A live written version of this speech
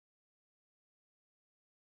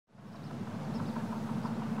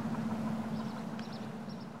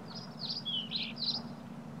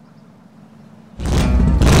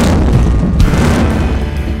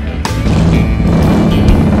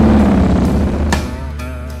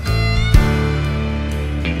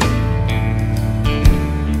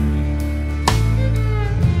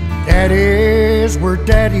were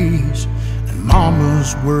daddies and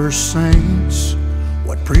mamas were saints.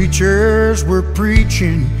 What preachers were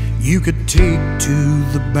preaching you could take to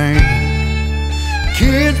the bank.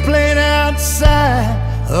 Kids played outside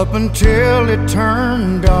up until it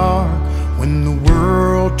turned dark, when the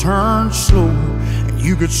world turned slow and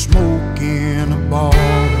you could smoke in a bar.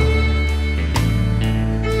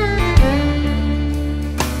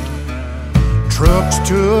 Trucks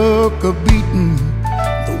took a beating,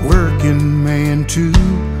 the working man too.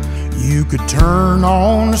 You could turn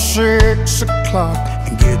on at 6 o'clock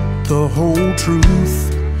and get the whole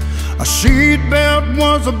truth. A seatbelt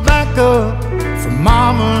was a backup for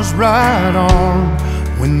mama's right arm,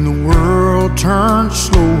 when the world turned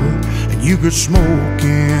slower and you could smoke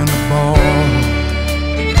in a bar.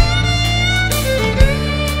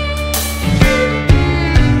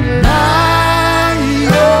 My,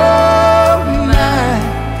 oh my,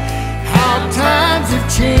 how times have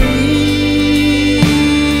changed.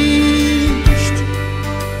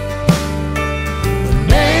 But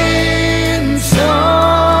man,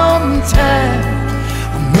 sometimes I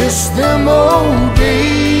miss them old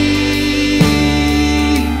days.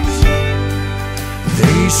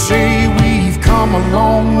 They say we've come a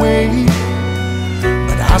long way,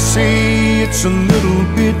 but I say it's a little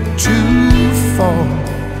bit too far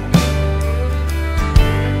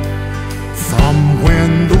from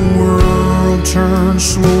when the world turned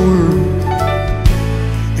slower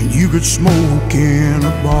and you could smoke in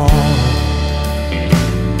a bar.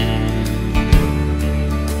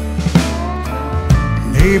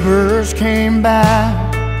 Neighbors came by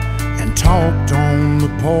and talked on the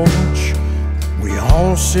porch. We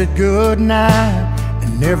all said good night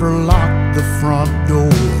and never locked the front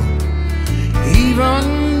door.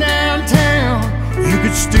 Even downtown you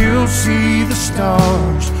could still see the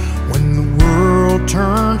stars when the world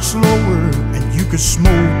turned slower and you could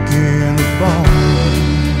smoke in a bar.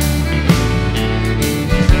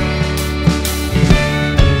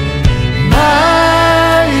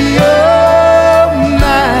 My, oh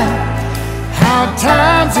my, how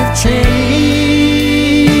times have changed.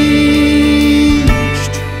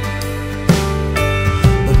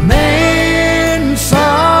 But man,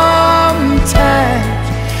 sometimes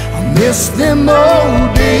I miss them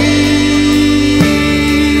old days.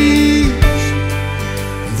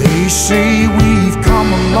 They say we've come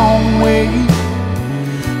a long way,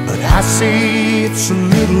 but I say it's a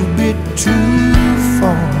little bit too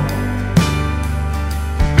far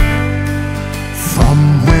from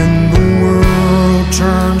when the world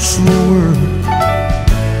turned slower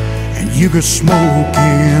and you could smoke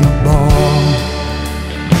in a bar.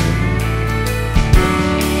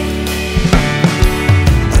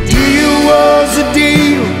 A deal was a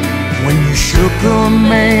deal when you shook a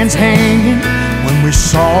man's hand. When we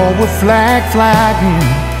saw a flag flying,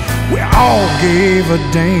 we all gave a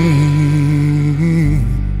damn.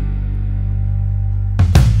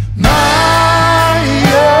 My,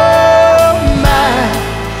 oh my,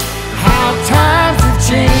 how times have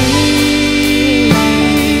changed.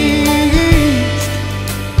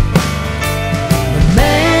 But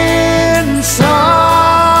man,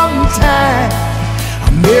 sometimes I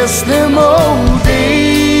miss them old days.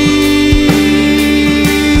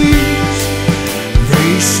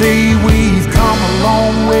 They say we've come a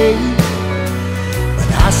long way, but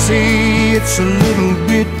I say it's a little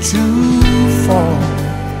bit too far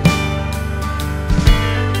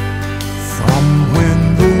from when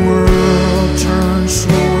the world turned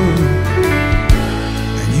slower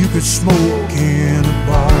and you could smoke in a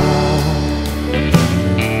bar.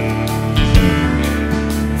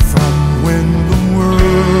 From when the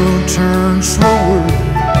world turned slower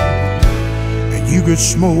and you could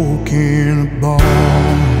smoke in a bar.